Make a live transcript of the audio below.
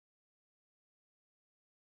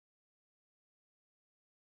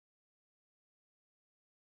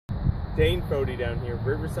Dane Fody down here,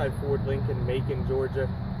 Riverside Ford Lincoln, Macon, Georgia.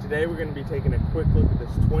 Today we're going to be taking a quick look at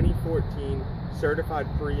this 2014 certified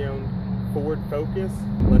pre-owned Ford Focus.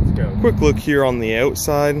 Let's go. Quick look here on the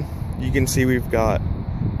outside. You can see we've got a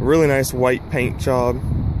really nice white paint job.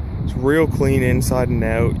 It's real clean inside and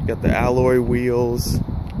out. You got the alloy wheels.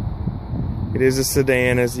 It is a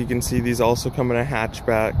sedan, as you can see. These also come in a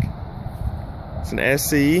hatchback. It's an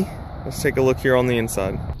SE. Let's take a look here on the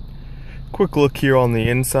inside. Quick look here on the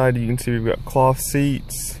inside. You can see we've got cloth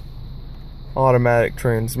seats, automatic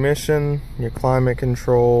transmission, your climate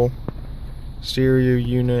control, stereo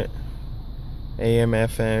unit, AM,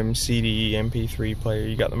 FM, CD, MP3 player.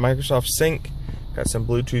 You got the Microsoft Sync, got some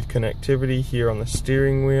Bluetooth connectivity here on the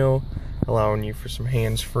steering wheel, allowing you for some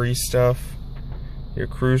hands-free stuff. Your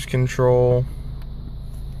cruise control,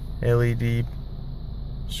 LED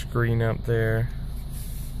screen up there,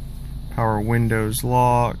 power windows,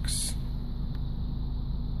 locks.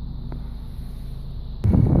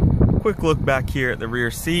 Quick look back here at the rear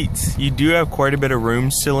seats. You do have quite a bit of room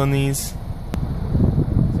still in these.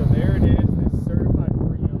 So there it is, this certified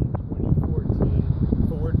pre-owned 2014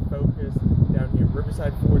 Ford Focus down here,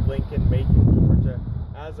 Riverside Ford Lincoln, Macon, Georgia.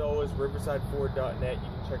 As always, riversideford.net. You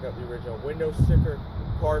can check out the original window sticker,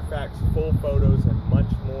 Carfax, full photos, and much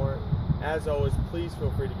more. As always, please feel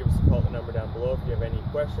free to give us a call at the number down below if you have any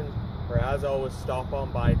questions. Or as always, stop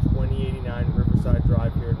on by 2089 Riverside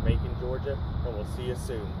Drive here in Macon, Georgia, and we'll see you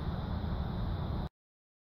soon.